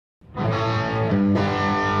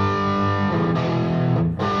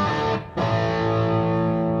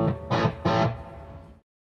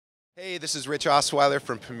Hey, this is Rich Osweiler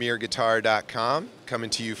from PremierGuitar.com, coming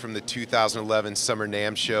to you from the 2011 Summer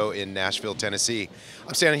NAMM show in Nashville, Tennessee.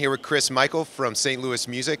 I'm standing here with Chris Michael from St. Louis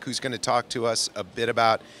Music, who's going to talk to us a bit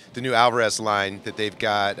about the new Alvarez line that they've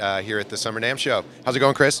got here at the Summer NAMM show. How's it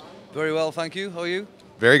going, Chris? Very well, thank you. How are you?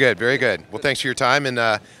 Very good, very good. Well, thanks for your time, and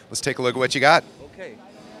let's take a look at what you got. Okay.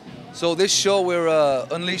 So this show, we're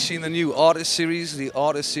unleashing the new Artist Series. The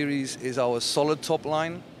Artist Series is our solid top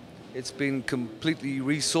line. It's been completely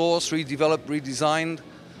resourced, redeveloped, redesigned,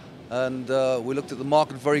 and we looked at the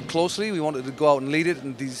market very closely. We wanted to go out and lead it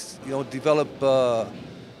and develop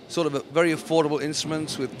sort of very affordable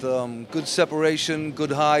instruments with good separation,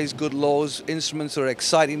 good highs, good lows, instruments that are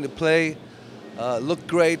exciting to play, look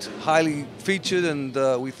great, highly featured,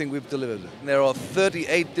 and we think we've delivered. There are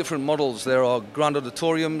 38 different models. There are grand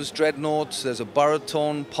auditoriums, dreadnoughts, there's a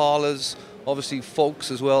baritone, parlors, obviously folks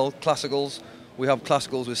as well, classicals. We have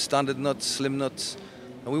classicals with standard nuts, slim nuts,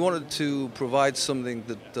 and we wanted to provide something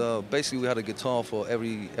that basically we had a guitar for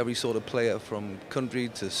every sort of player, from country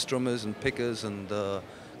to strummers and pickers and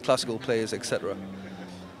classical players, etc.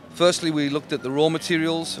 Firstly, we looked at the raw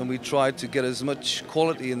materials and we tried to get as much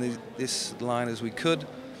quality in this line as we could.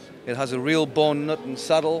 It has a real bone nut and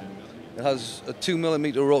saddle. It has a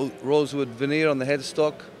 2mm rosewood veneer on the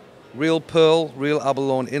headstock, real pearl, real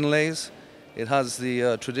abalone inlays. It has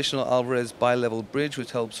the traditional Alvarez bi-level bridge,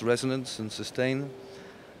 which helps resonance and sustain.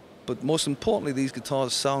 But most importantly, these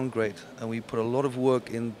guitars sound great, and we put a lot of work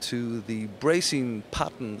into the bracing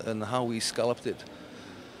pattern and how we scalloped it.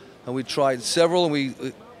 And we tried several, and we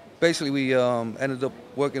ended up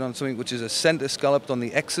working on something which is a center scalloped on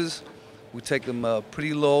the X's. We take them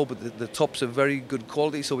pretty low, but the tops are very good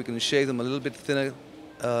quality, so we can shave them a little bit thinner.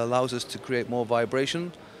 Allows us to create more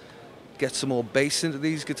vibration, get some more bass into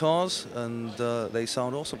these guitars, and they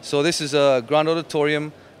sound awesome. So this is a grand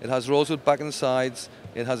auditorium. It has rosewood back and sides.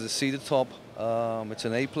 It has a cedar top. It's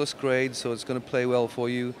an A+ grade, so it's going to play well for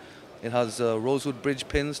you. It has rosewood bridge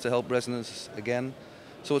pins to help resonance again.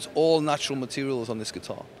 So it's all natural materials on this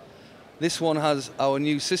guitar. This one has our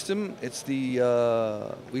new system. It's the,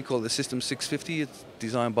 we call it the System 650. It's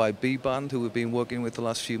designed by B-Band, who we've been working with the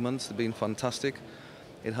last few months. They've been fantastic.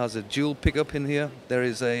 It has a dual pickup in here. There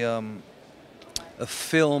is a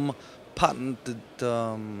film patented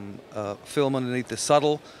film underneath the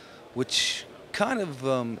saddle, which kind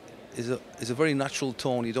of is a very natural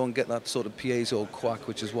tone. You don't get that sort of piezo quack,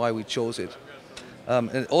 which is why we chose it.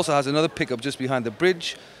 And it also has another pickup just behind the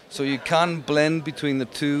bridge, so you can blend between the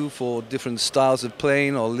two for different styles of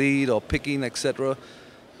playing or lead or picking, etc.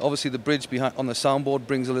 Obviously the bridge behind on the soundboard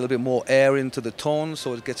brings a little bit more air into the tone,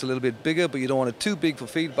 so it gets a little bit bigger, but you don't want it too big for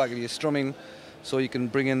feedback if you're strumming, so you can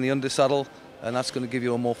bring in the undersaddle, and that's going to give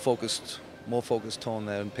you a more focused tone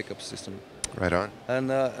there and pickup system. Right on.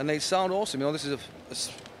 And they sound awesome. You know, this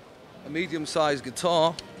is a medium-sized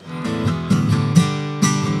guitar.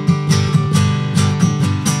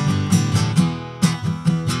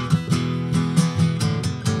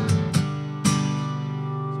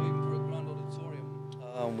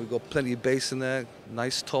 We've got plenty of bass in there,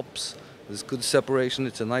 nice tops, there's good separation,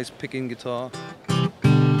 it's a nice picking guitar.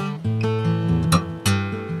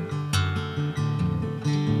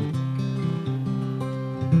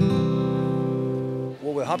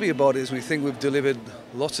 What we're happy about is we think we've delivered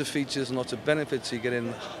lots of features and lots of benefits. So you're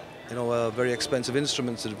getting, very expensive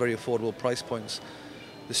instruments at very affordable price points.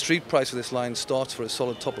 The street price for this line starts for a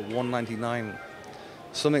solid top of $199.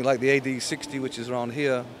 Something like the AD60, which is around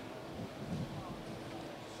here.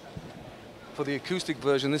 For the acoustic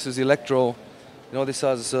version, this is the electro. This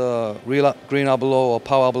has real green abalone or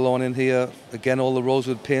power abalone in here. Again, all the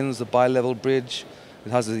rosewood pins, the bi-level bridge.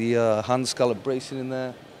 It has the hand scallop bracing in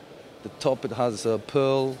there. The top, it has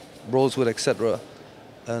pearl, rosewood, etc.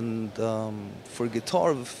 And for a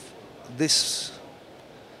guitar of this,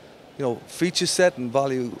 feature set and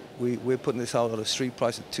value, we're putting this out at a street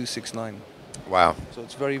price at $269. Wow! So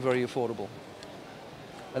it's very, very affordable.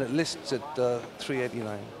 And it lists at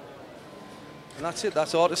 $389. And that's it,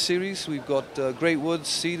 that's Artist Series. We've got great woods,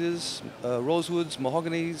 cedars, rosewoods,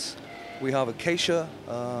 mahoganies. We have acacia,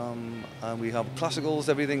 and we have classicals,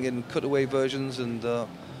 everything in cutaway versions, and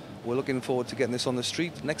we're looking forward to getting this on the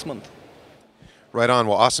street next month. Right on,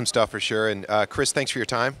 well, awesome stuff for sure. And Chris, thanks for your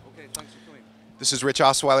time. Okay, thanks for coming. This is Rich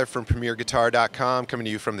Osweiler from PremierGuitar.com, coming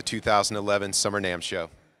to you from the 2011 Summer NAMM show.